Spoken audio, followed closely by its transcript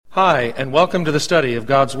Hi, and welcome to the study of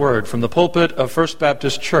God's Word from the pulpit of First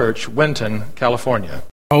Baptist Church, Winton, California.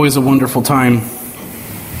 Always a wonderful time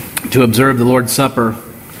to observe the Lord's Supper.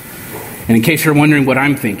 And in case you're wondering what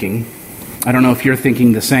I'm thinking, I don't know if you're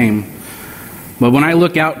thinking the same, but when I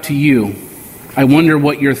look out to you, I wonder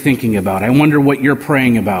what you're thinking about. I wonder what you're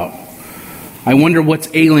praying about. I wonder what's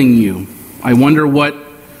ailing you. I wonder what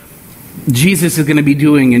Jesus is going to be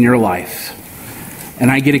doing in your life.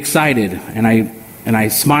 And I get excited, and I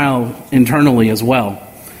smile internally as well,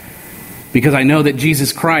 because I know that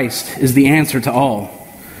Jesus Christ is the answer to all.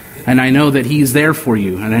 And I know that He's there for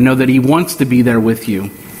you, and I know that He wants to be there with you.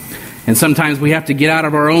 And sometimes we have to get out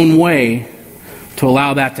of our own way to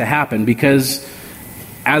allow that to happen, because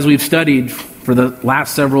as we've studied for the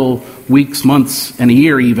last several weeks, months, and a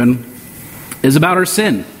year even, is about our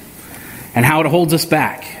sin and how it holds us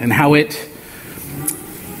back and how it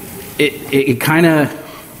kind of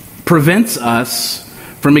prevents us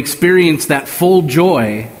from experiencing that full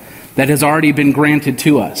joy that has already been granted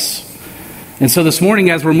to us. And so this morning,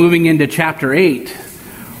 as we're moving into chapter 8,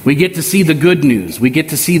 we get to see the good news. We get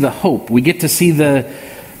to see the hope. We get to see the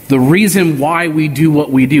reason why we do what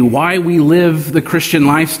we do, why we live the Christian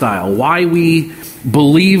lifestyle, why we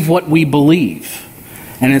believe what we believe.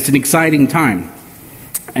 And it's an exciting time.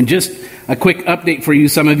 And just a quick update for you.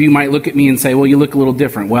 Some of you might look at me and say, well, you look a little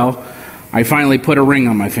different. Well, I finally put a ring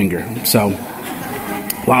on my finger. So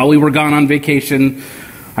while we were gone on vacation,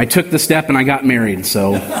 I took the step and I got married.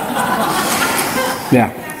 So,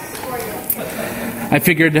 yeah. I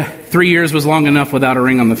figured 3 years was long enough without a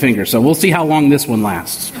ring on the finger. So we'll see how long this one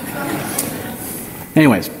lasts.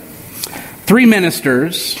 Anyways, 3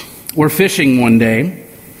 ministers were fishing one day,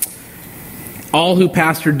 all who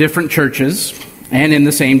pastored different churches and in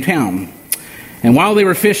the same town. And while they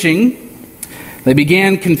were fishing, they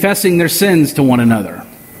began confessing their sins to one another.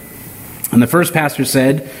 And the first pastor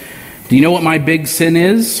said, "Do you know what my big sin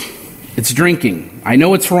is? It's drinking. I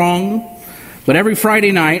know it's wrong, but every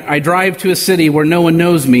Friday night I drive to a city where no one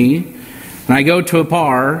knows me, and I go to a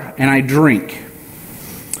bar and I drink."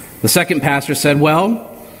 The second pastor said,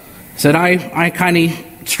 I kind of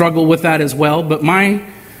struggle with that as well, but my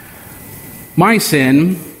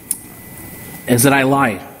sin is that I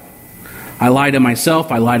lie. I lie to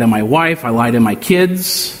myself, I lie to my wife, I lie to my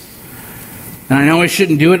kids. And I know I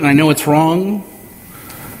shouldn't do it, and I know it's wrong.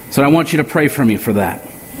 So I want you to pray for me for that.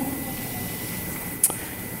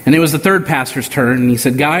 And it was the third pastor's turn, and he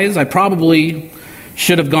said, "Guys, I probably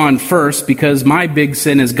should have gone first because my big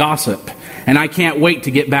sin is gossip, and I can't wait to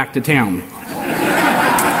get back to town."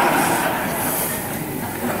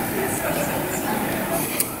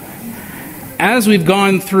 As we've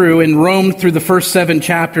gone through and roamed through the first 7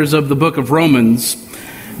 chapters of the book of Romans,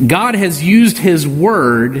 God has used His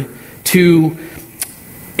Word to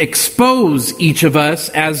expose each of us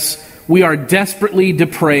as we are desperately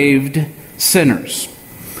depraved sinners.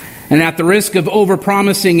 And at the risk of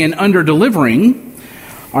overpromising and underdelivering,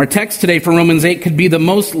 our text today from Romans 8 could be the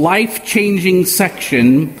most life-changing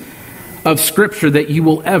section of Scripture that you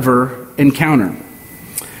will ever encounter.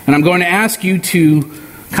 And I'm going to ask you to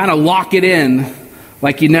kind of lock it in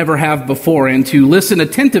like you never have before, and to listen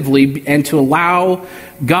attentively and to allow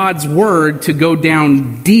God's Word to go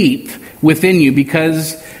down deep within you,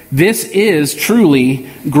 because this is truly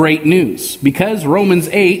great news. Because Romans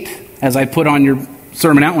 8, as I put on your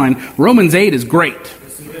sermon outline, Romans 8 is great.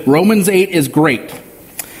 Romans 8 is great.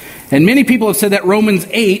 And many people have said that Romans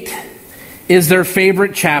 8 is their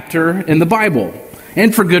favorite chapter in the Bible,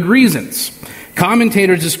 and for good reasons.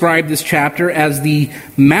 Commentators describe this chapter as the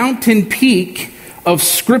mountain peak of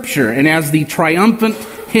Scripture and as the triumphant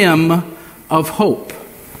hymn of hope.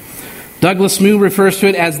 Douglas Moo refers to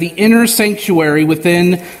it as the inner sanctuary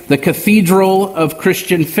within the cathedral of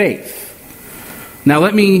Christian faith. Now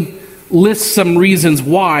let me list some reasons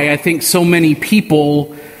why I think so many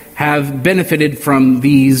people have benefited from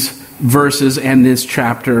these verses and this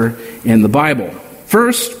chapter in the Bible.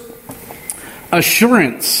 First,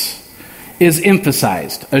 assurance is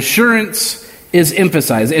emphasized. Assurance is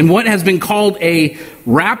emphasized. And what has been called a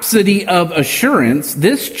rhapsody of assurance,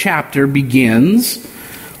 this chapter begins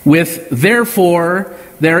with, "Therefore,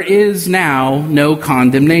 there is now no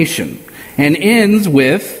condemnation," and ends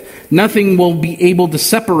with, "Nothing will be able to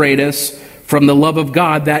separate us from the love of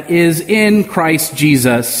God that is in Christ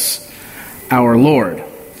Jesus our Lord."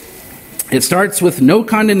 It starts with no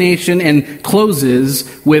condemnation and closes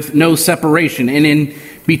with no separation. And in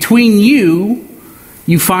between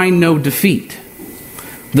you find no defeat.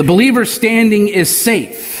 The believer's standing is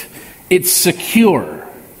safe. It's secure.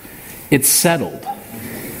 It's settled.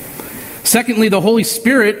 Secondly, the Holy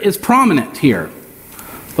Spirit is prominent here.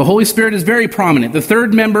 The The Holy Spirit is very prominent. The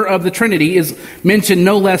third member of the Trinity is mentioned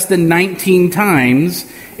no less than 19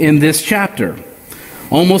 times in this chapter,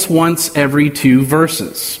 almost once every 2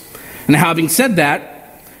 verses. And having said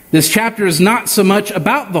that, this chapter is not so much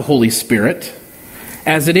about the Holy Spirit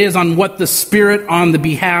as it is on what the Spirit on the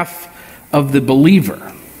behalf of the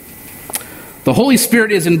believer. The Holy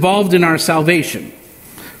Spirit is involved in our salvation.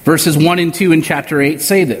 Verses 1 and 2 in chapter 8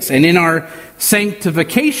 say this. And in our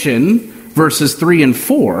sanctification, verses 3 and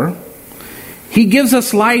 4, he gives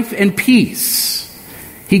us life and peace.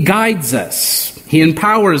 He guides us. He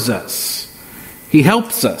empowers us. He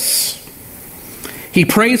helps us. He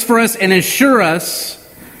prays for us and assures us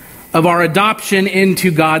of our adoption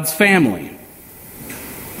into God's family.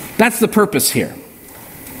 That's the purpose here.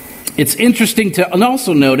 It's interesting to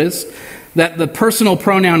also notice that the personal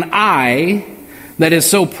pronoun I that is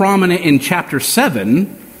so prominent in chapter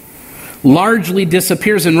 7 largely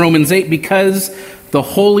disappears in Romans 8 because the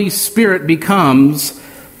Holy Spirit becomes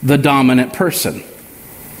the dominant person.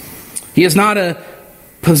 He is not a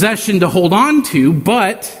possession to hold on to,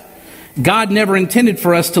 but God never intended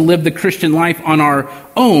for us to live the Christian life on our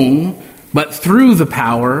own, but through the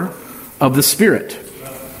power of the Spirit.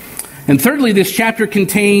 And thirdly, this chapter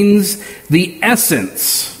contains the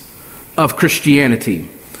essence of Christianity.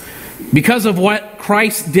 Because of what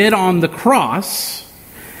Christ did on the cross,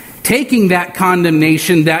 taking that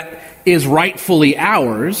condemnation that is rightfully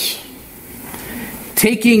ours,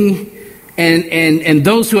 taking and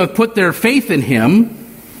those who have put their faith in him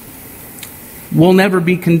will never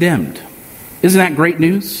be condemned. Isn't that great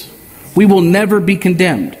news? We will never be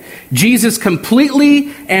condemned. Jesus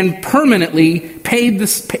completely and permanently paid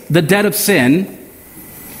the debt of sin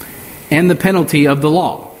and the penalty of the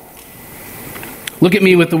law. Look at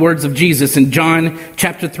me with the words of Jesus in John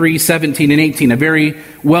chapter 3, 17 and 18, a very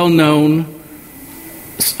well-known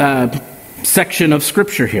section of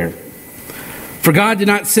Scripture here. For God did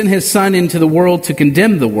not send his Son into the world to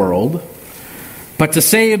condemn the world, but to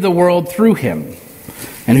save the world through him.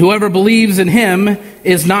 And whoever believes in him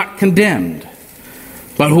is not condemned.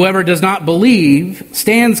 But whoever does not believe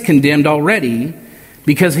stands condemned already,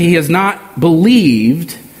 because he has not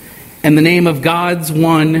believed in the name of God's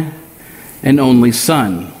one and only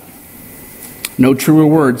Son. No truer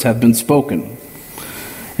words have been spoken.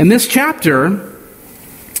 And this chapter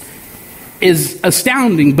is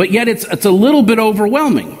astounding, but yet it's a little bit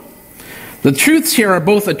overwhelming. The truths here are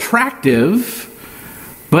both attractive,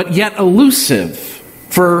 but yet elusive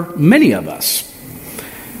for many of us.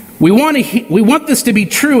 We want this to be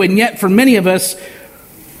true, and yet for many of us,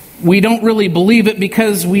 we don't really believe it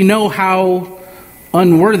because we know how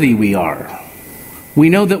unworthy we are. We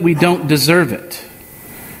know that we don't deserve it.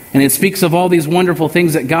 And it speaks of all these wonderful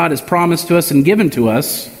things that God has promised to us and given to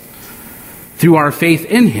us through our faith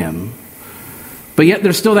in him. But yet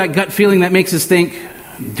there's still that gut feeling that makes us think,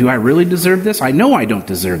 do I really deserve this? I know I don't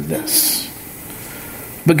deserve this.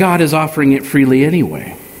 But God is offering it freely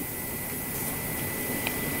anyway.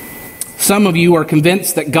 Some of you are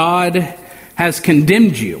convinced that God has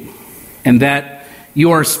condemned you and that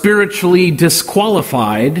you are spiritually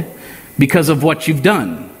disqualified because of what you've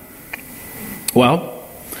done. Well,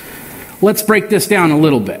 let's break this down a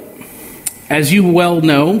little bit. As you well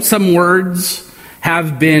know, some words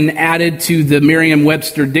have been added to the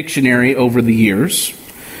Merriam-Webster dictionary over the years.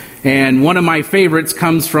 And one of my favorites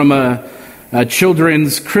comes from a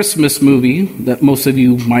children's Christmas movie that most of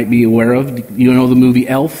you might be aware of. You know the movie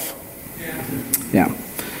Elf? Yeah.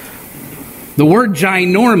 The word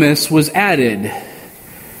ginormous was added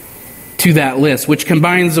to that list, which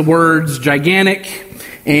combines the words gigantic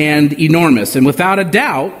and enormous. And without a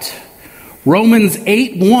doubt, Romans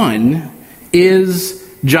 8:1 is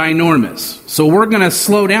ginormous. So we're going to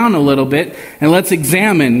slow down a little bit and let's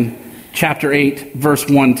examine chapter 8, verse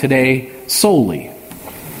 1 today solely.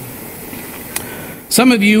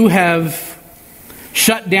 Some of you have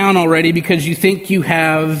shut down already because you think you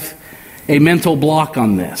have a mental block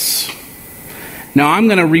on this. Now, I'm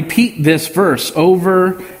going to repeat this verse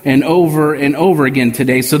over and over and over again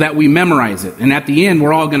today so that we memorize it. And at the end,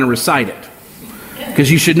 we're all going to recite it.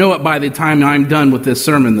 Because you should know it by the time I'm done with this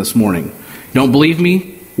sermon this morning. Don't believe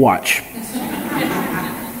me? Watch.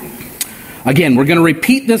 Again, we're going to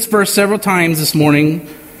repeat this verse several times this morning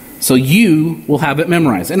so you will have it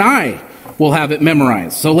memorized. And I will have it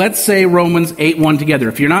memorized. So let's say Romans 8:1 together.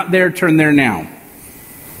 If you're not there, turn there now.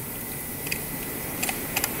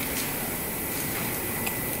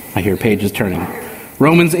 I hear pages turning.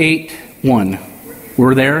 Romans 8:1.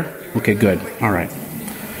 We're there? Okay, good. All right.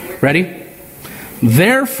 Ready?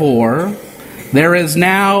 Therefore, there is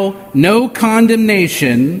now no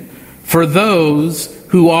condemnation for those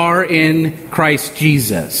who are in Christ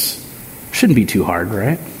Jesus. Shouldn't be too hard,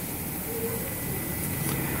 right?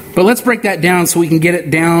 But let's break that down so we can get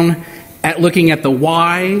it down at looking at the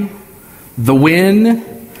why, the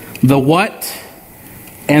when, the what,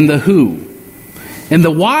 and the who. And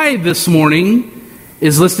the why this morning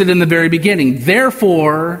is listed in the very beginning.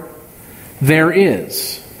 Therefore, there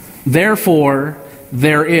is. Therefore,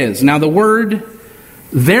 there is. Now the word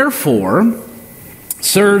therefore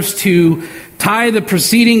serves to tie the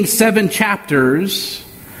preceding 7 chapters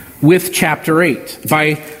with chapter 8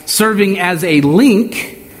 by serving as a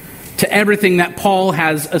link to everything that Paul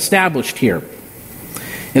has established here.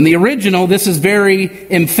 In the original, this is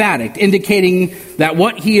very emphatic, indicating that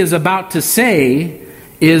what he is about to say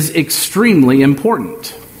is extremely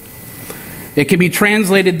important. It can be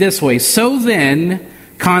translated this way: so then,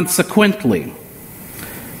 consequently.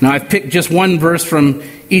 Now, I've picked just one verse from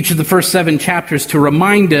each of the first 7 chapters to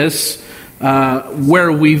remind us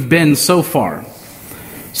where we've been so far.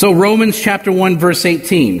 So Romans chapter 1, verse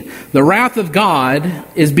 18. The wrath of God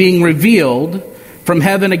is being revealed from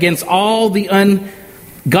heaven against all the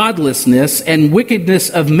ungodlessness and wickedness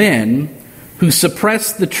of men who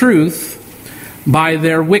suppress the truth by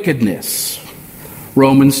their wickedness.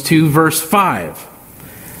 Romans 2, verse 5.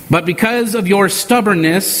 But because of your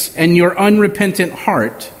stubbornness and your unrepentant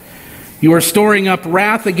heart, you are storing up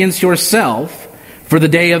wrath against yourself for the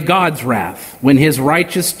day of God's wrath, when his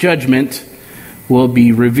righteous judgment will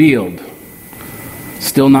be revealed.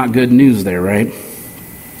 Still not good news there, right?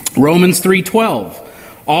 Romans 3:12.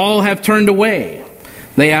 All have turned away.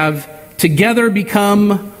 They have together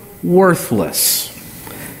become worthless.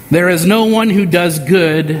 There is no one who does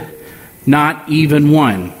good, not even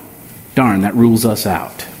one. Darn, that rules us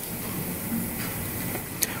out.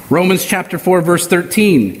 Romans chapter 4, verse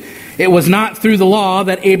 13. It was not through the law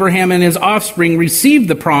that Abraham and his offspring received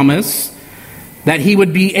the promise that he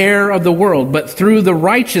would be heir of the world, but through the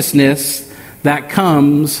righteousness that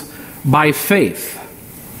comes by faith.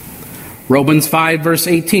 Romans 5, verse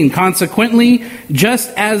 18. Consequently, just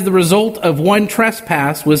as the result of one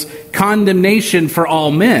trespass was condemnation for all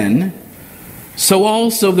men, so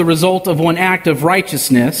also the result of one act of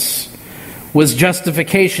righteousness was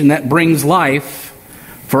justification that brings life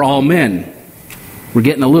for all men. We're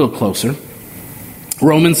getting a little closer.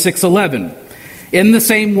 Romans 6:11. In the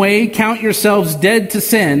same way, count yourselves dead to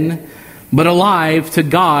sin, but alive to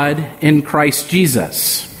God in Christ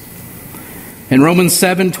Jesus. In Romans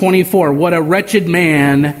 7:24, what a wretched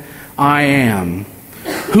man I am.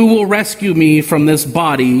 Who will rescue me from this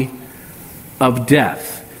body of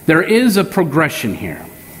death? There is a progression here.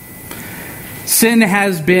 Sin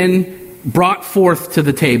has been brought forth to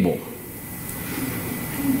the table.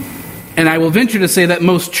 And I will venture to say that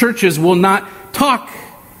most churches will not talk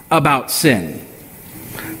about sin.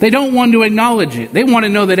 They don't want to acknowledge it. They want to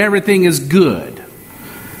know that everything is good.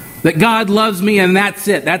 That God loves me and that's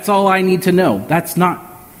it. That's all I need to know. That's not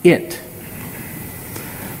it.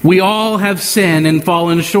 We all have sinned and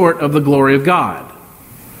fallen short of the glory of God.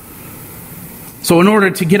 So in order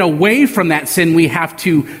to get away from that sin, we have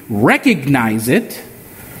to recognize it,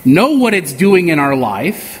 know what it's doing in our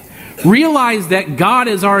life, realize that God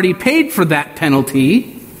has already paid for that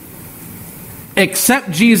penalty, accept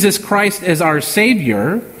Jesus Christ as our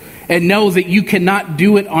Savior, and know that you cannot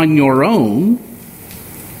do it on your own,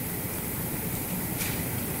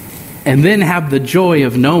 and then have the joy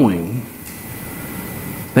of knowing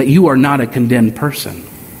that you are not a condemned person.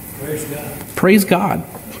 Praise God. Praise God.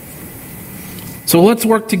 So let's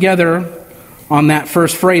work together on that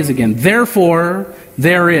first phrase again. Therefore,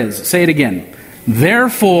 there is. Say it again.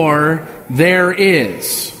 Therefore, there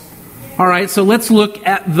is. All right, so let's look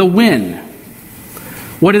at the when.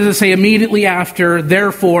 What does it say immediately after,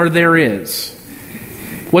 therefore, there is?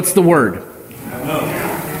 What's the word?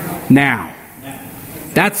 Now.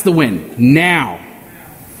 That's the when. Now.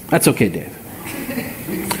 That's okay, Dave.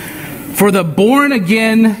 For the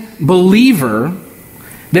born-again believer,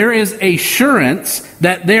 there is assurance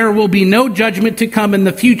that there will be no judgment to come in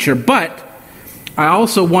the future. But I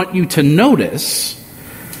also want you to notice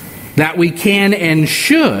that we can and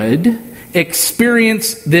should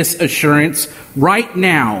experience this assurance right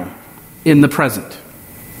now in the present.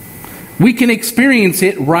 We can experience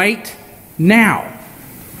it right now.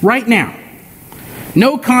 Right now.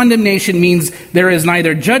 No condemnation means there is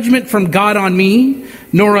neither judgment from God on me,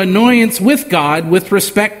 nor annoyance with God with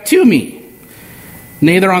respect to me.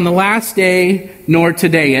 Neither on the last day, nor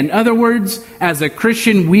today. In other words, as a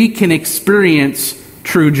Christian, we can experience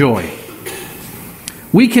true joy.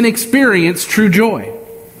 We can experience true joy.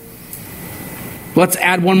 Let's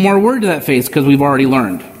add one more word to that phrase because we've already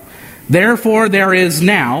learned. Therefore, there is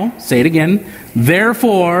now, say it again,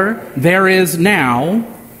 Therefore, there is now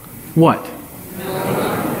what?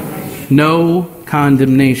 No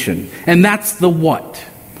condemnation. And that's the what.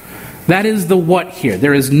 That is the what here.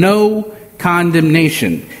 There is no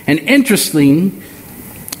condemnation. And interesting,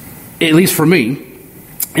 at least for me,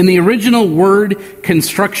 in the original word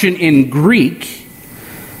construction in Greek,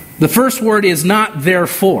 the first word is not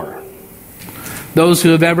therefore. Those who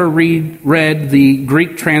have ever read the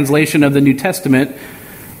Greek translation of the New Testament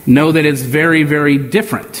know that it's very, very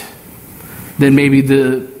different than maybe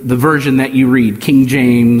the version that you read, King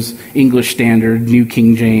James, English Standard, New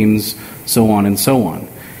King James, so on and so on.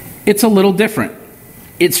 It's a little different.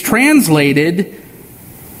 It's translated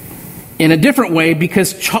in a different way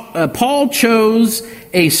because Paul chose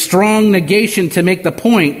a strong negation to make the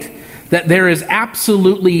point that there is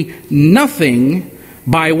absolutely nothing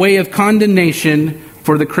by way of condemnation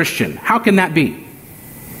for the Christian. How can that be?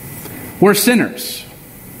 We're sinners.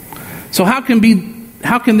 So how can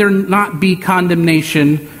there not be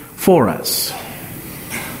condemnation for us?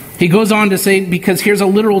 He goes on to say, because here's a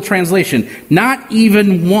literal translation, not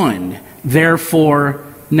even one, therefore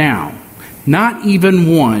now. Not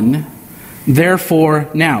even one, therefore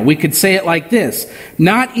now. We could say it like this: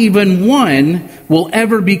 not even one will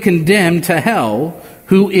ever be condemned to hell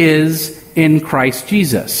who is in Christ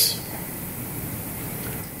Jesus.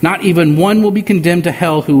 Not even one will be condemned to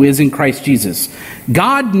hell who is in Christ Jesus.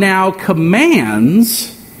 God now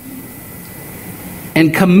commands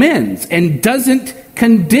and commends and doesn't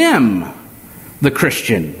condemn the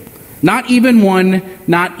Christian. Not even one,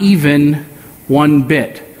 not even one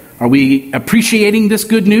bit. Are we appreciating this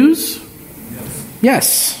good news?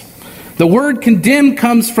 Yes. The word condemn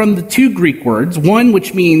comes from the two Greek words, one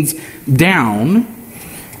which means down,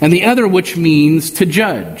 and the other which means to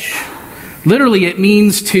judge. Literally, it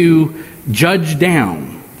means to judge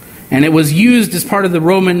down. And it was used as part of the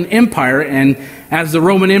Roman Empire, and as the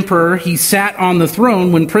Roman emperor, he sat on the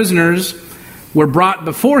throne when prisoners were brought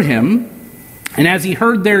before him, and as he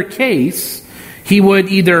heard their case, he would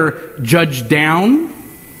either judge down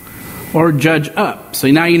or judge up. So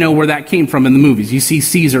now you know where that came from in the movies. You see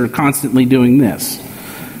Caesar constantly doing this.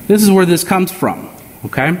 This is where this comes from,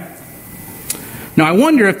 okay? Now I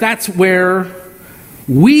wonder if that's where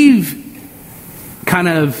we've kind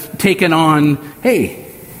of taken on, hey,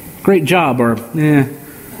 great job, or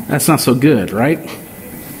that's not so good, right?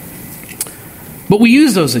 But we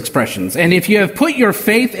use those expressions. And if you have put your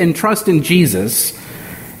faith and trust in Jesus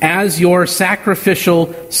as your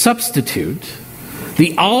sacrificial substitute,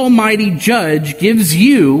 the Almighty Judge gives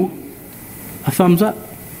you a thumbs up.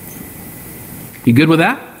 You good with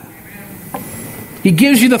that? He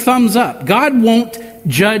gives you the thumbs up. God won't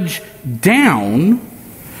judge down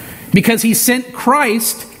because he sent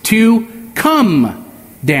Christ to come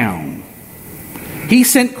down. He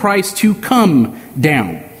sent Christ to come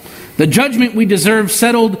down. The judgment we deserve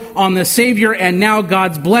settled on the Savior, and now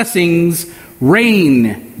God's blessings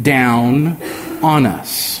rain down on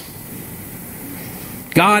us.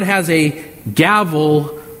 God has a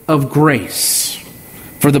gavel of grace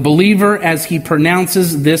for the believer as he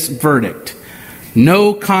pronounces this verdict.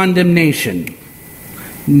 No condemnation.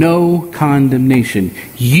 No condemnation.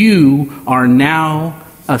 You are now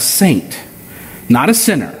a saint, not a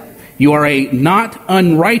sinner. You are a not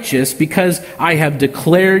unrighteous because I have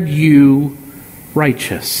declared you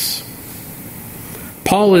righteous.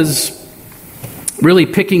 Paul is really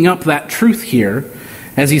picking up that truth here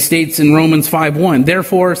as he states in Romans 5:1.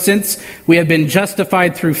 Therefore, since we have been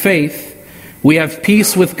justified through faith, we have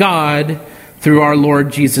peace with God through our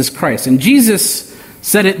Lord Jesus Christ. And Jesus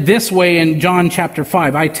said it this way in John chapter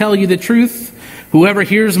 5. I tell you the truth, whoever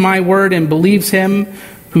hears my word and believes him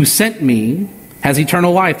who sent me has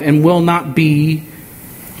eternal life and will not be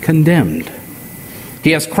condemned.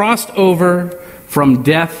 He has crossed over from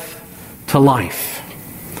death to life.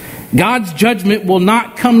 God's judgment will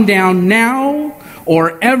not come down now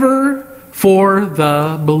or ever for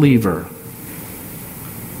the believer.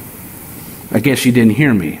 I guess you didn't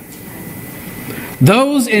hear me.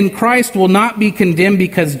 Those in Christ will not be condemned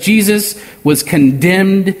because Jesus was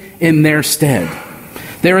condemned in their stead.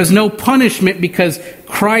 There is no punishment because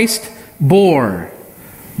Christ bore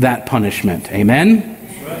that punishment. Amen?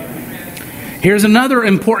 Here's another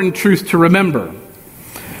important truth to remember.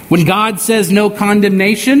 When God says no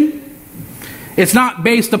condemnation, it's not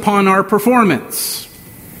based upon our performance,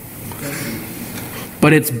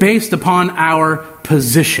 but it's based upon our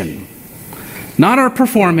position. Not our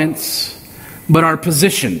performance, but our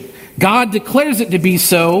position. God declares it to be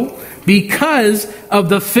so because of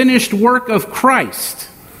the finished work of Christ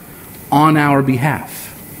on our behalf.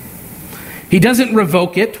 He doesn't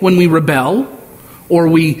revoke it when we rebel or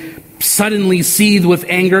we suddenly seethe with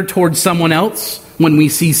anger towards someone else when we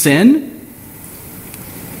see sin.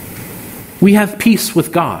 We have peace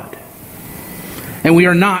with God, and we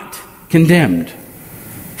are not condemned.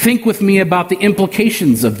 Think with me about the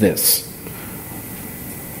implications of this.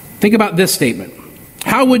 Think about this statement.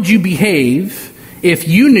 How would you behave if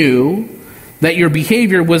you knew that your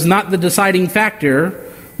behavior was not the deciding factor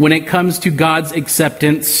when it comes to God's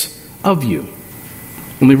acceptance of you?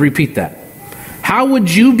 Let me repeat that. How would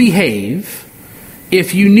you behave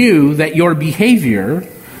if you knew that your behavior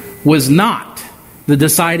was not the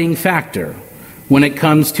deciding factor when it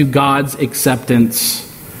comes to God's acceptance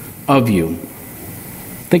of you?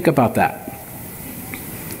 Think about that.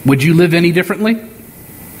 Would you live any differently?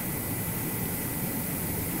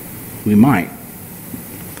 We might.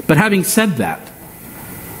 But having said that,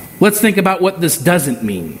 let's think about what this doesn't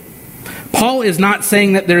mean. Paul is not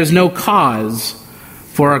saying that there is no cause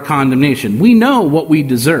for our condemnation. We know what we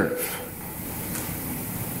deserve.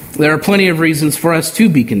 There are plenty of reasons for us to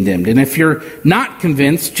be condemned. And if you're not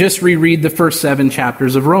convinced, just reread the first 7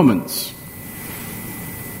 chapters of Romans.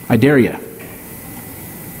 I dare you.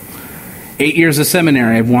 8 years of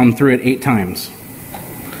seminary, I've gone through it 8 times.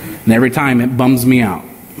 And every time it bums me out.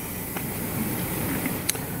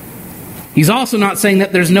 He's also not saying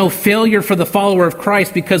that there's no failure for the follower of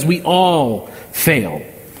Christ because we all fail.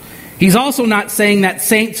 He's also not saying that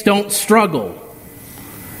saints don't struggle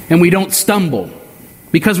and we don't stumble,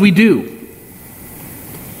 because we do.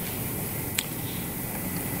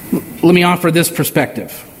 Let me offer this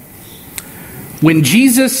perspective. When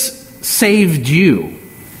Jesus saved you,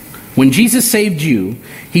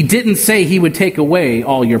 He didn't say He would take away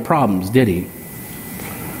all your problems, did He?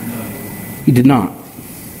 He did not.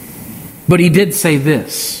 But He did say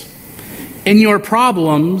this: in your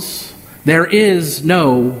problems, there is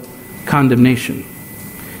no condemnation.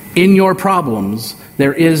 In your problems,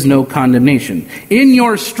 there is no condemnation. In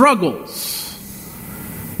your struggles,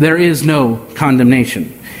 there is no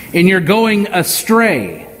condemnation. In your going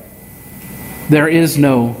astray, there is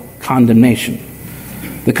no condemnation.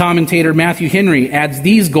 The commentator Matthew Henry adds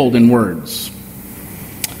these golden words.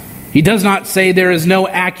 He does not say there is no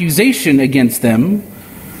accusation against them,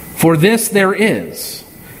 for this there is.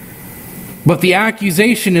 But the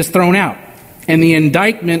accusation is thrown out, and the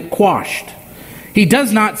indictment quashed. He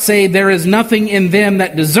does not say there is nothing in them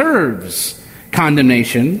that deserves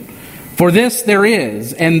condemnation, for this there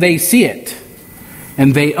is, and they see it,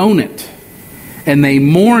 and they own it, and they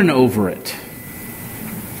mourn over it,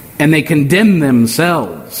 and they condemn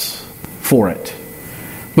themselves for it.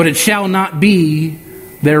 But it shall not be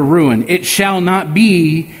their ruin. It shall not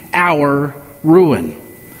be our ruin.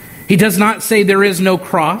 He does not say there is no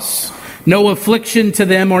cross, no affliction to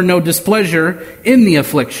them, or no displeasure in the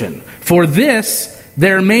affliction. For this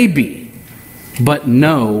there may be, but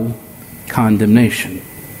no condemnation.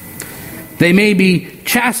 They may be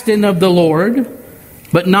chastened of the Lord,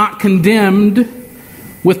 but not condemned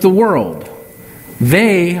with the world.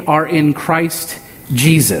 They are in Christ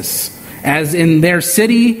Jesus, as in their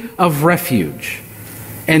city of refuge,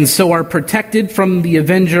 and so are protected from the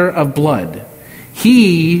avenger of blood.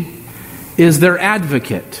 He is their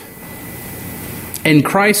advocate. And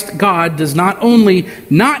Christ God does not only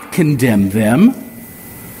not condemn them,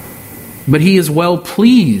 but He is well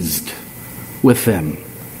pleased with them.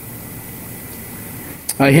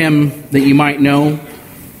 A hymn that you might know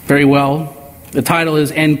very well. The title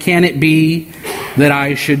is "And Can It Be That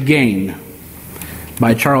I Should Gain?"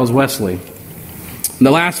 by Charles Wesley.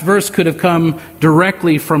 The last verse could have come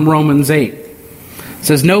directly from Romans 8. It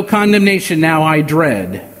says, "No condemnation now I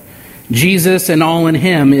dread. Jesus and all in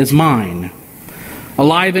Him is mine.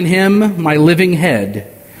 Alive in Him, my living head,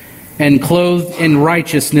 and clothed in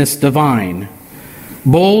righteousness divine.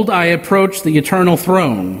 Bold I approach the eternal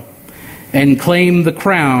throne, and claim the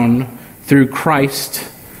crown through Christ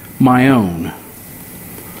my own."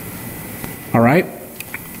 All right?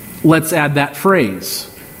 Let's add that phrase,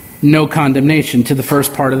 no condemnation, to the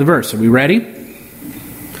first part of the verse. Are we ready?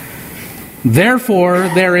 Therefore,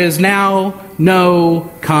 there is now no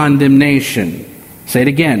condemnation. Say it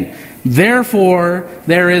again. Therefore,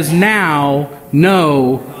 there is now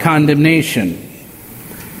no condemnation.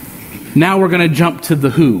 Now we're going to jump to the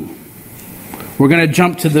who. We're going to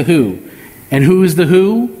jump to the who. And who is the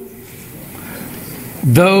who?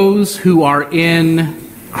 Those who are in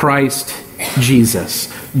Christ Jesus.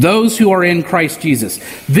 Those who are in Christ Jesus.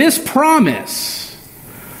 This promise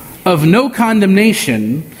of no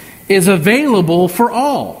condemnation is available for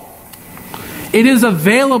all. It is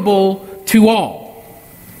available to all.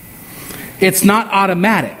 It's not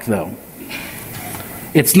automatic, though.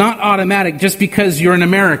 It's not automatic just because you're an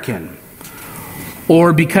American,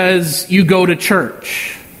 or because you go to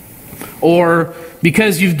church, or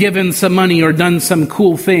because you've given some money or done some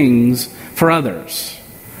cool things for others.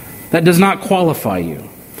 That does not qualify you.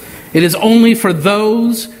 It is only for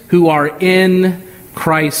those who are in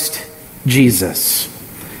Christ Jesus.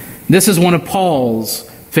 This is one of Paul's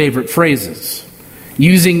favorite phrases,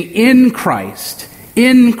 using in Christ,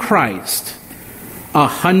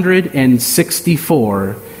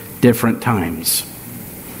 164 different times.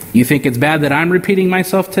 You think it's bad that I'm repeating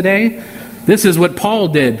myself today? This is what Paul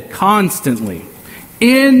did constantly.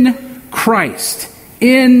 In Christ.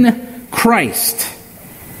 In Christ.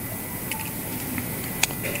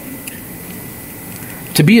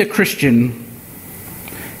 To be a Christian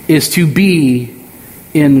is to be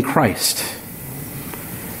in Christ.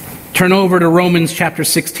 Turn over to Romans chapter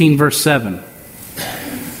 16, verse 7.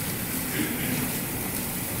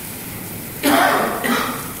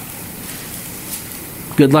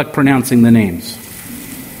 Good luck pronouncing the names.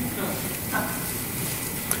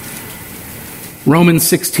 Romans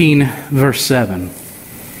 16, verse 7.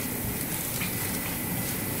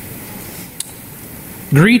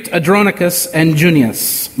 Greet Andronicus and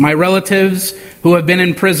Junius, my relatives who have been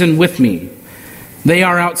in prison with me. They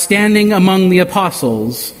are outstanding among the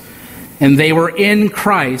apostles, and they were in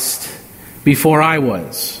Christ before I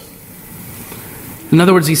was. In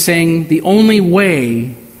other words, he's saying the only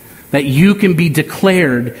way that you can be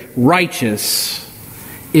declared righteous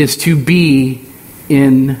is to be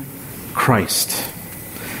in Christ.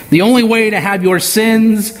 The only way to have your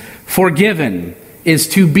sins forgiven is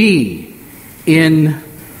to be in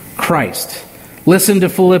Christ. Listen to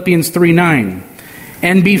Philippians 3:9.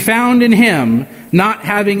 And be found in him, not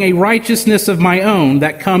having a righteousness of my own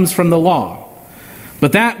that comes from the law,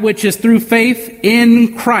 but that which is through faith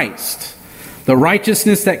in Christ, the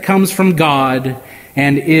righteousness that comes from God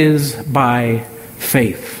and is by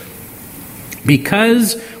faith.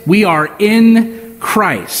 Because we are in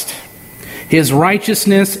Christ, his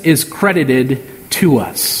righteousness is credited to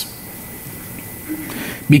us.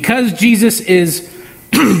 Because Jesus is,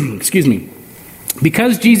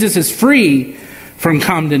 because Jesus is free from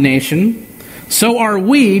condemnation, so are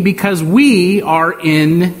we because we are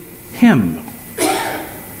in him.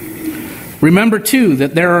 Remember too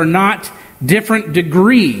that there are not different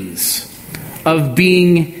degrees of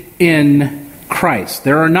being in Christ.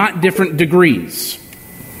 There are not different degrees.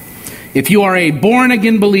 If you are a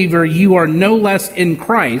born-again believer, you are no less in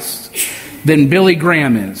Christ than Billy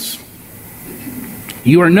Graham is.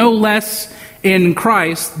 You are no less in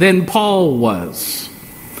Christ than Paul was.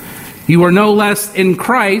 You are no less in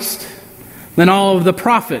Christ than all of the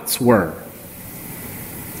prophets were.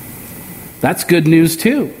 That's good news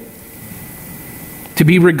too. To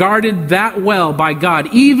be regarded that well by God,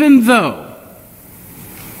 even though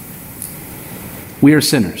we are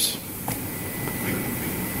sinners.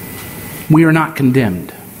 We are not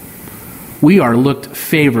condemned. We are looked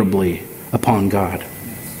favorably upon God.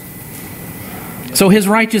 So his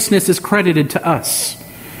righteousness is credited to us.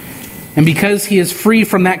 And because he is free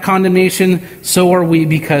from that condemnation, so are we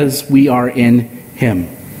because we are in him.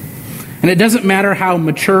 And it doesn't matter how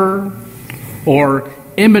mature or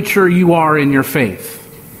immature you are in your faith.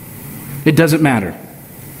 It doesn't matter.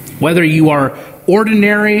 Whether you are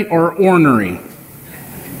ordinary or ornery,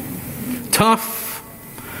 tough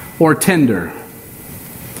or tender,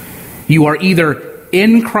 you are either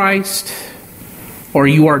in Christ or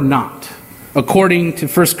you are not. According to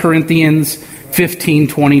 1 Corinthians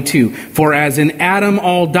 15:22. For as in Adam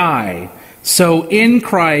all die, so in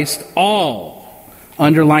Christ all,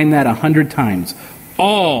 underline that 100 times,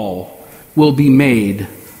 all will be made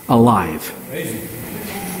alive. Amazing.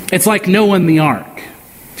 It's like Noah and the ark.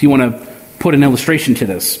 If you want to put an illustration to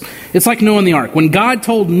this. It's like Noah and the ark. When God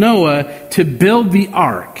told Noah to build the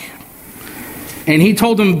ark, and he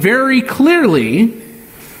told him very clearly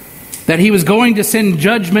that he was going to send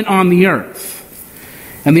judgment on the earth.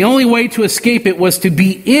 And the only way to escape it was to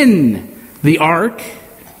be in the ark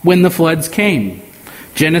when the floods came.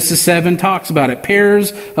 Genesis 7 talks about it.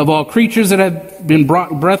 Pairs of all creatures that have been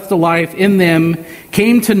brought breath to life in them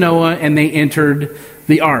came to Noah, and they entered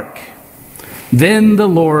the ark. Then the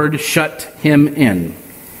Lord shut him in.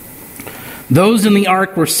 Those in the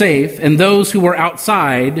ark were safe, and those who were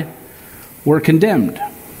outside were condemned.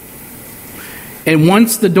 And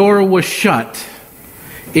once the door was shut,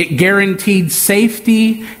 it guaranteed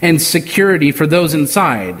safety and security for those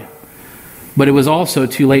inside, but it was also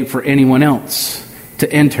too late for anyone else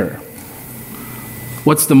to enter.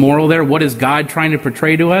 What's the moral there? What is God trying to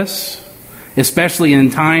portray to us, especially in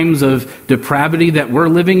times of depravity that we're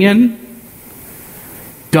living in?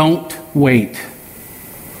 Don't wait.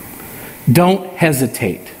 Don't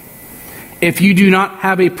hesitate. If you do not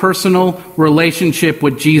have a personal relationship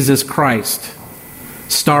with Jesus Christ,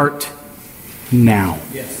 start now.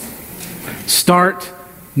 Yes. Start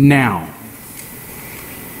now.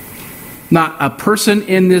 Not a person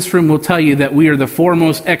in this room will tell you that we are the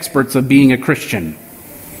foremost experts of being a Christian.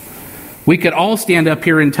 We could all stand up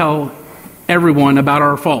here and tell everyone about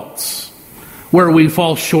our faults, where we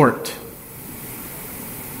fall short.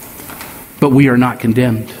 But we are not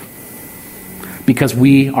condemned because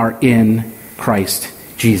we are in Christ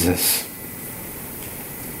Jesus.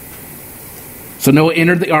 So Noah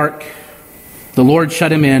entered the ark. The Lord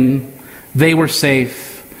shut him in. They were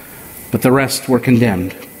safe, but the rest were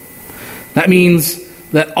condemned. That means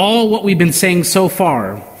that all what we've been saying so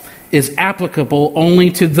far is applicable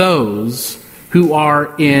only to those who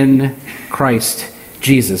are in Christ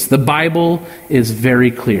Jesus. The Bible is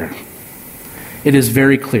very clear. It is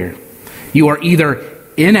very clear. You are either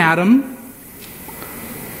in Adam,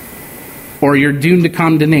 or you're doomed to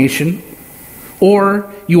condemnation,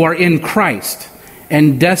 or you are in Christ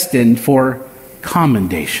and destined for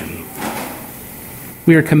commendation.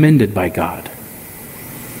 We are commended by God.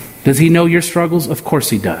 Does He know your struggles? Of course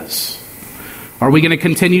He does. Are we going to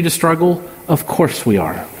continue to struggle? Of course we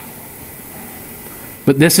are.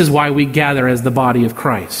 But this is why we gather as the body of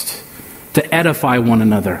Christ, to edify one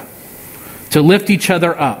another, to lift each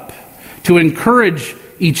other up, to encourage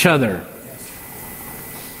each other,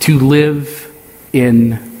 to live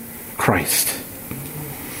in Christ.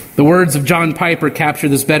 The words of John Piper capture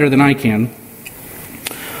this better than I can.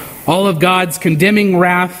 All of God's condemning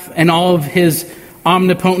wrath and all of His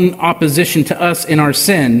omnipotent opposition to us in our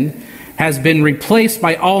sin has been replaced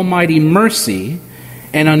by almighty mercy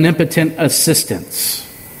and omnipotent assistance.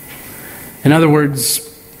 In other words,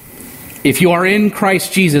 if you are in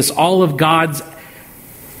Christ Jesus, all of God's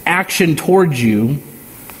action towards you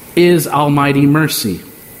is almighty mercy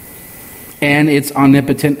and it's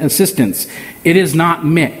omnipotent assistance. It is not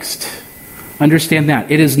mixed. Understand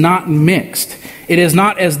that. It is not mixed. It is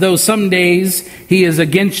not as though some days He is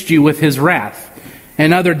against you with His wrath,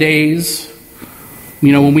 and other days,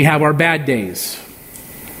 when we have our bad days.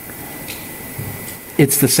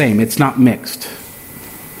 It's the same. It's not mixed.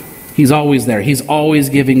 He's always there. He's always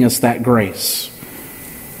giving us that grace.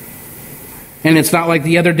 And it's not like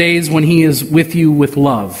the other days when He is with you with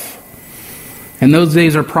love. And those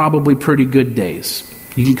days are probably pretty good days.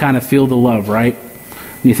 You can kind of feel the love, right?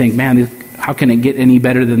 And you think, man, how can it get any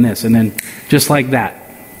better than this? And then just like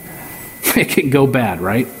that, it can go bad,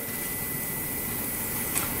 right?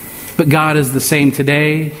 But God is the same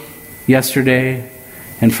today, yesterday,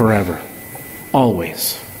 and forever.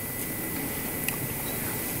 Always.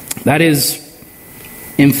 That is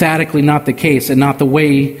emphatically not the case and not the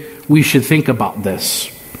way we should think about this.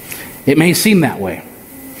 It may seem that way.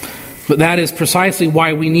 But that is precisely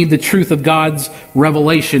why we need the truth of God's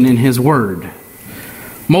revelation in His Word.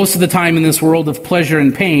 Most of the time in this world of pleasure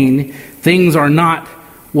and pain, things are not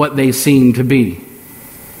what they seem to be.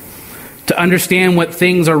 To understand what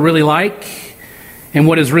things are really like and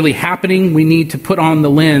what is really happening, we need to put on the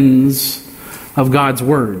lens of God's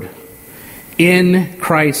Word. In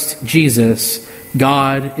Christ Jesus,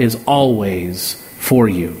 God is always for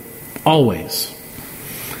you. Always.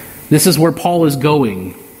 This is where Paul is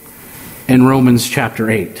going in Romans chapter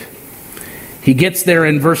 8. He gets there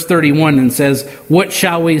in verse 31 and says, "What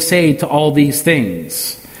shall we say to all these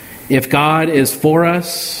things? If God is for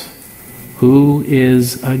us, who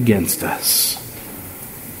is against us?"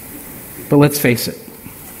 But let's face it.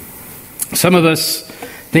 Some of us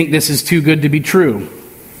think this is too good to be true.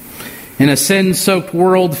 In a sin-soaked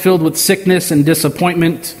world filled with sickness and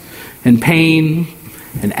disappointment and pain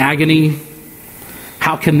and agony,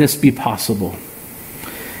 how can this be possible?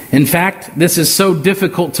 In fact, this is so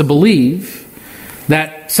difficult to believe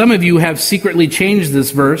that some of you have secretly changed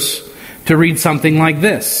this verse to read something like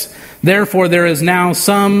this. "Therefore there is now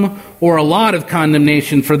some or a lot of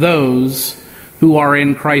condemnation for those who are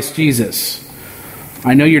in Christ Jesus."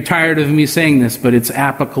 I know you're tired of me saying this, but it's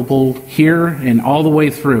applicable here and all the way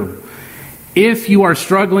through. If you are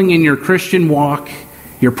struggling in your Christian walk,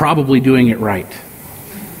 you're probably doing it right.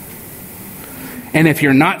 And if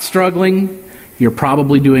you're not struggling, you're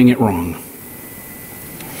probably doing it wrong.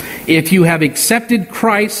 If you have accepted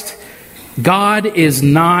Christ, God is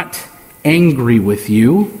not angry with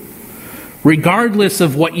you. Regardless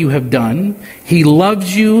of what you have done, He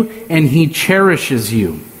loves you and He cherishes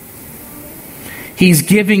you. He's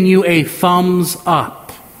giving you a thumbs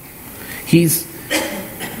up. He's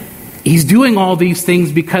doing all these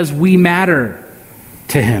things because we matter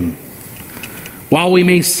to Him. While we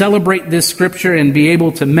may celebrate this scripture and be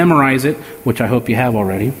able to memorize it, which I hope you have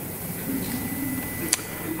already,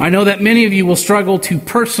 I know that many of you will struggle to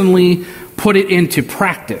personally put it into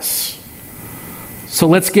practice. So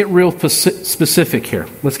let's get real specific here.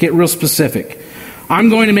 Let's get real specific. I'm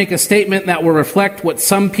going to make a statement that will reflect what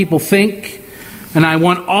some people think, and I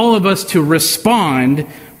want all of us to respond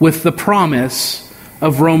with the promise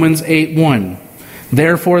of Romans 8:1.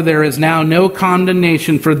 Therefore, there is now no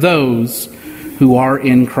condemnation for those who are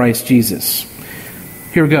in Christ Jesus.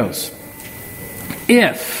 Here goes.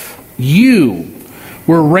 If you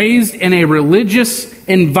were raised in a religious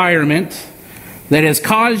environment that has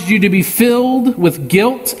caused you to be filled with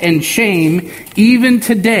guilt and shame, even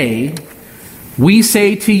today, we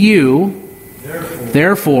say to you,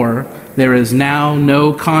 therefore, there is now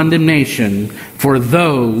no condemnation for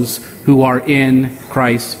those who are in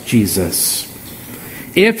Christ Jesus.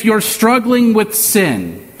 If you're struggling with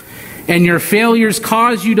sin and your failures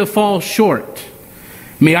cause you to fall short,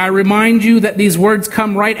 may I remind you that these words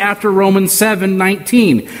come right after Romans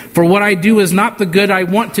 7:19. For what I do is not the good I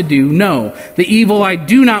want to do. No, the evil I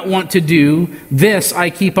do not want to do, this I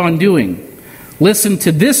keep on doing. Listen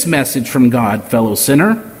to this message from God, fellow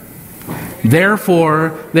sinner.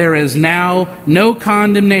 Therefore, there is now no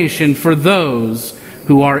condemnation for those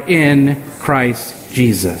who are in Christ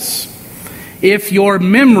Jesus. If your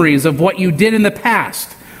memories of what you did in the past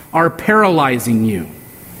are paralyzing you,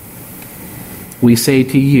 we say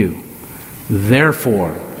to you,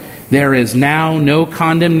 therefore, there is now no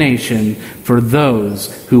condemnation for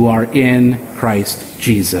those who are in Christ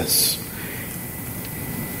Jesus.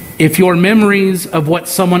 If your memories of what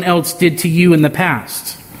someone else did to you in the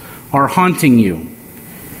past are haunting you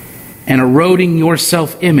and eroding your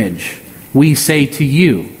self-image, we say to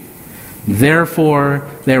you, therefore,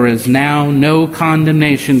 there is now no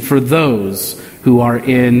condemnation for those who are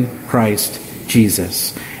in Christ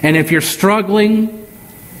Jesus. And if you're struggling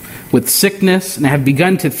with sickness and have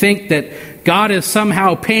begun to think that God is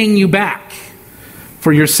somehow paying you back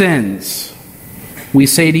for your sins, we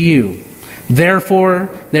say to you, therefore,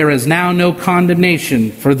 there is now no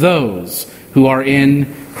condemnation for those who are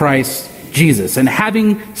in Christ Jesus. And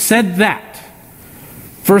having said that,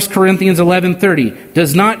 1 Corinthians 11:30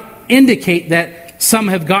 does not indicate that some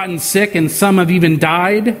have gotten sick and some have even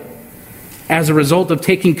died as a result of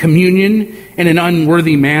taking communion in an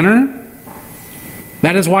unworthy manner.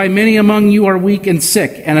 That is why many among you are weak and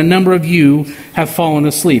sick, and a number of you have fallen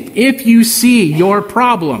asleep. If you see your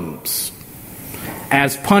problems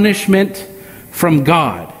as punishment from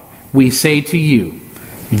God, we say to you,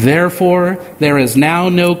 therefore, there is now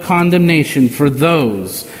no condemnation for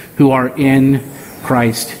those who are in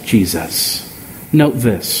Christ Jesus. Note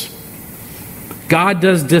this. God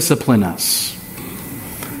does discipline us,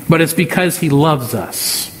 but it's because he loves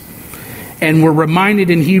us. And we're reminded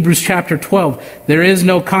in Hebrews chapter 12, there is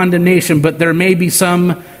no condemnation, but there may be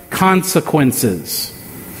some consequences.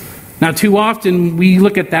 Now, too often we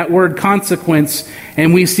look at that word consequence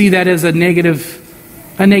and we see that as a negative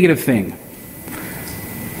thing.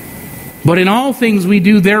 But in all things we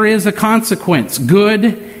do, there is a consequence,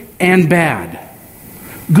 good and bad.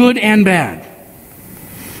 Good and bad.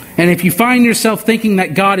 And if you find yourself thinking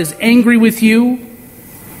that God is angry with you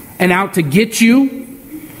and out to get you,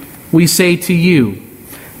 we say to you,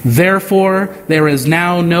 therefore, there is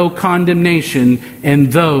now no condemnation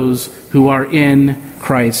in those who are in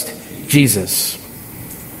Christ Jesus.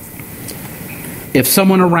 If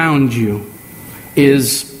someone around you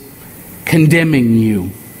is condemning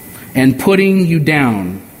you and putting you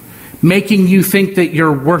down, making you think that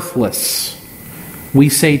you're worthless, we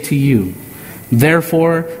say to you,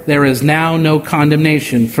 therefore, there is now no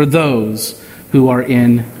condemnation for those who are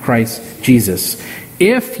in Christ Jesus.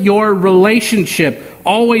 If your relationship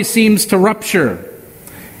always seems to rupture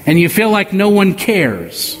and you feel like no one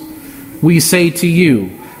cares, we say to you,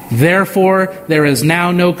 therefore, there is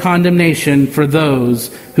now no condemnation for those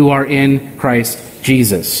who are in Christ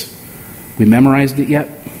Jesus. We memorized it yet?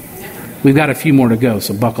 We've got a few more to go,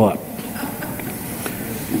 so buckle up.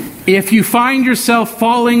 If you find yourself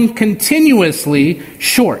falling continuously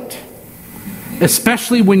short,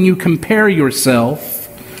 especially when you compare yourself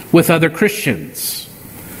with other Christians,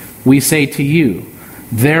 we say to you,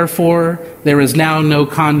 therefore, there is now no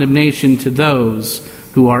condemnation to those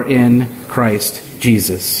who are in Christ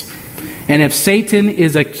Jesus. And if Satan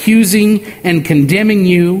is accusing and condemning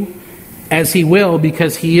you, as he will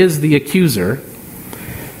because he is the accuser,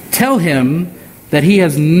 tell him that he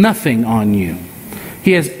has nothing on you.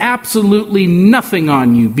 He has absolutely nothing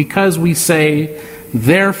on you, because we say,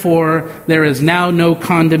 therefore, there is now no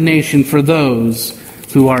condemnation for those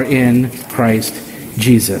who are in Christ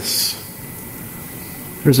Jesus.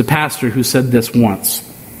 There's a pastor who said this once.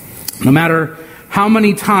 No matter how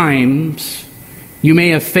many times you may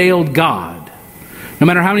have failed God, no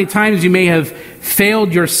matter how many times you may have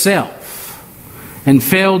failed yourself and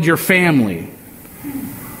failed your family,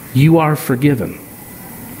 you are forgiven.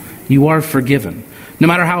 You are forgiven. No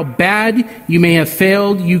matter how bad you may have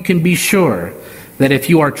failed, you can be sure that if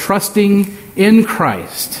you are trusting in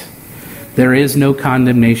Christ, there is no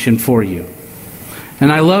condemnation for you.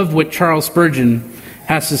 And I love what Charles Spurgeon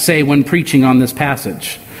has to say when preaching on this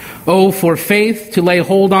passage. Oh, for faith to lay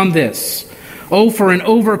hold on this. Oh, for an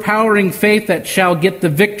overpowering faith that shall get the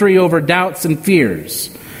victory over doubts and fears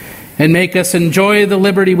and make us enjoy the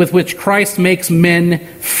liberty with which Christ makes men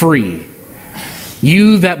free.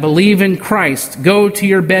 You that believe in Christ, go to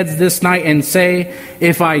your beds this night and say,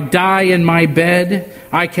 if I die in my bed,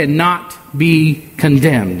 I cannot be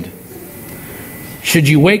condemned. Should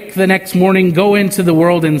you wake the next morning, go into the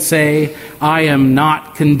world and say, I am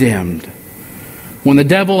not condemned. When the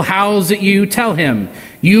devil howls at you, tell him,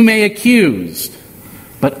 you may accuse,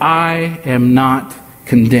 but I am not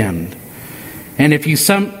condemned. And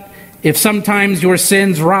if sometimes your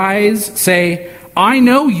sins rise, say, I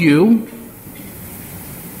know you,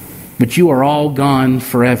 but you are all gone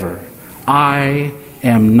forever. I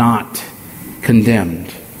am not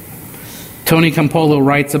condemned. Tony Campolo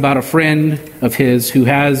writes about a friend of his who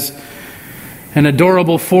has an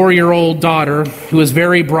adorable 4-year-old daughter who is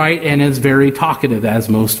very bright and is very talkative, as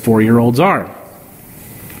most 4-year-olds are.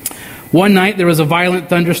 One night there was a violent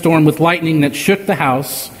thunderstorm with lightning that shook the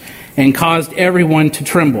house and caused everyone to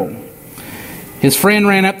tremble. His friend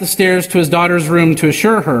ran up the stairs to his daughter's room to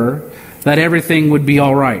assure her that everything would be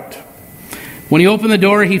all right. When he opened the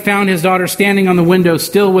door, he found his daughter standing on the window,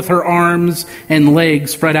 still with her arms and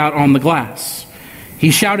legs spread out on the glass. He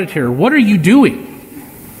shouted to her, "What are you doing?"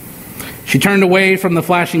 She turned away from the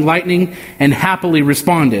flashing lightning and happily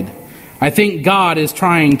responded, "I think God is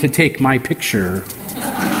trying to take my picture."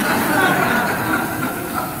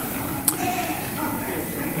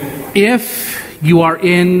 If you are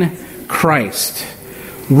in Christ,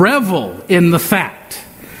 revel in the fact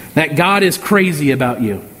that God is crazy about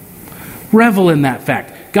you. Revel in that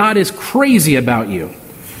fact. God is crazy about you.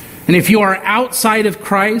 And if you are outside of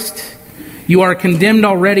Christ, you are condemned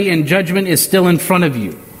already and judgment is still in front of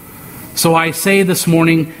you. So I say this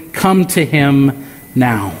morning, come to Him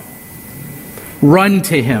now. Run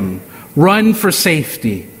to Him. Run for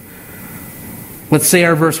safety. Let's say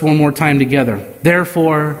our verse one more time together.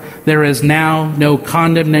 Therefore, there is now no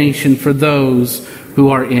condemnation for those who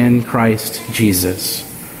are in Christ Jesus.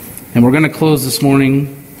 And we're going to close this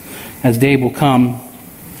morning as Dave will come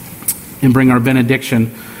and bring our benediction.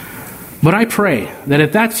 But I pray that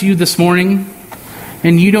if that's you this morning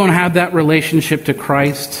and you don't have that relationship to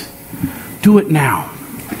Christ, do it now.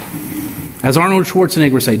 As Arnold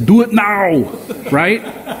Schwarzenegger would say, do it now, right?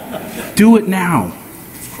 Do it now.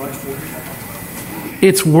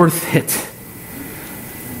 It's worth it.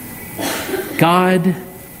 God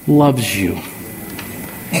loves you.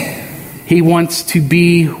 He wants to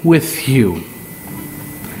be with you.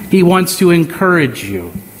 He wants to encourage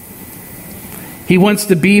you. He wants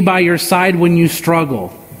to be by your side when you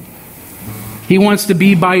struggle. He wants to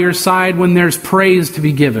be by your side when there's praise to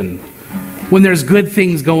be given, when there's good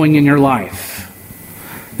things going in your life.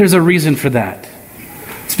 There's a reason for that.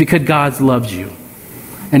 It's because God loves you,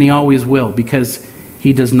 and He always will, because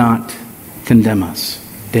He does not condemn us.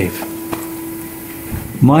 Dave.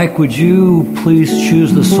 Mike, would you please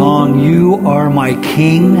choose the song, You Are My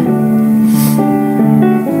King?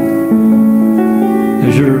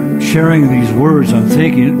 As you're sharing these words, I'm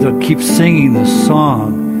thinking to keep singing this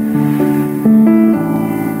song.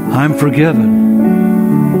 I'm forgiven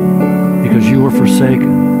because you were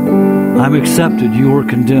forsaken. I'm accepted, you were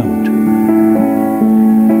condemned.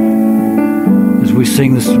 As we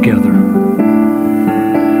sing this together.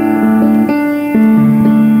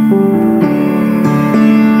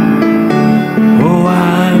 Oh,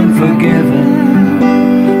 I'm forgiven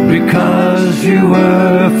because you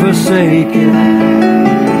were forsaken.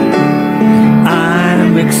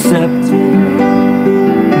 Accepted,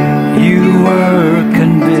 you were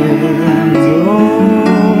condemned.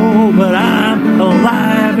 Oh, but I'm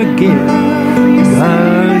alive again.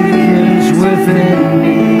 God is within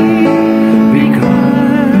me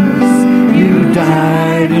because you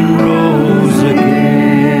died and rose again.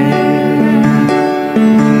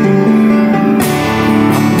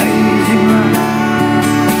 Amazing love.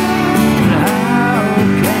 How can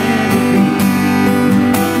it be?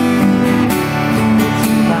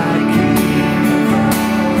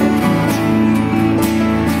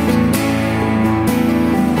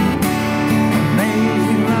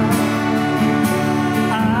 Amazing love.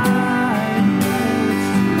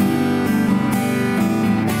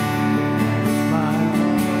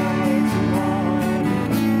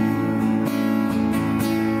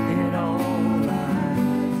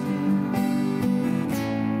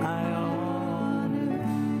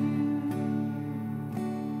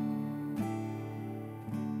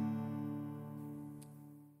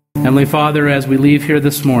 Heavenly Father, as we leave here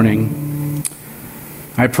this morning,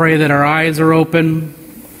 I pray that our eyes are open,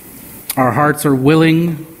 our hearts are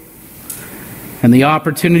willing, and the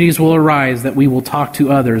opportunities will arise that we will talk to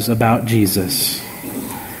others about Jesus.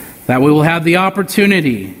 That we will have the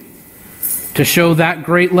opportunity to show that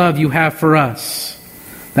great love you have for us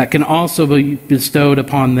that can also be bestowed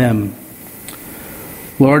upon them.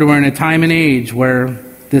 Lord, we're in a time and age where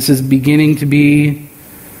this is beginning to be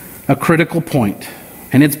a critical point.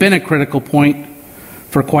 And it's been a critical point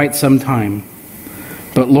for quite some time.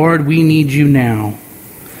 But Lord, we need you now.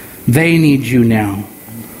 They need you now.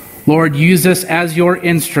 Lord, use us as your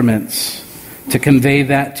instruments to convey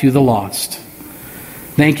that to the lost.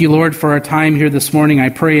 Thank you, Lord, for our time here this morning. I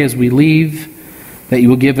pray as we leave that you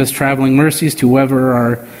will give us traveling mercies to whoever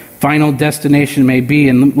our final destination may be.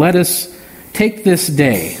 And let us take this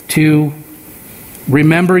day to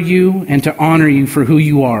remember you and to honor you for who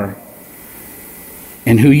you are.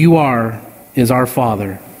 And who you are is our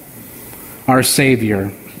Father, our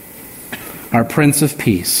Savior, our Prince of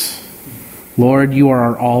Peace. Lord, you are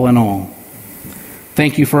our all in all.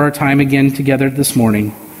 Thank you for our time again together this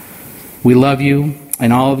morning. We love you,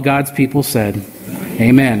 and all of God's people said,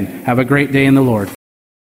 Amen. Have a great day in the Lord.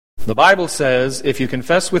 The Bible says, if you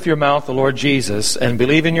confess with your mouth the Lord Jesus and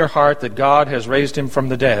believe in your heart that God has raised him from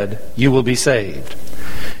the dead, you will be saved.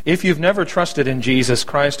 If you've never trusted in Jesus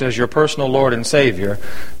Christ as your personal Lord and Savior,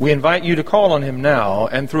 we invite you to call on him now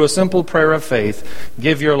and through a simple prayer of faith,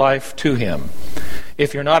 give your life to him.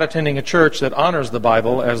 If you're not attending a church that honors the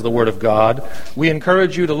Bible as the Word of God, we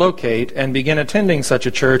encourage you to locate and begin attending such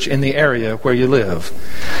a church in the area where you live.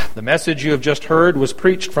 The message you have just heard was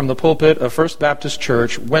preached from the pulpit of First Baptist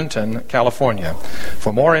Church, Winton, California.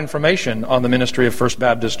 For more information on the ministry of First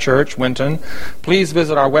Baptist Church, Winton, please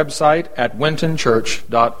visit our website at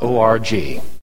wintonchurch.org.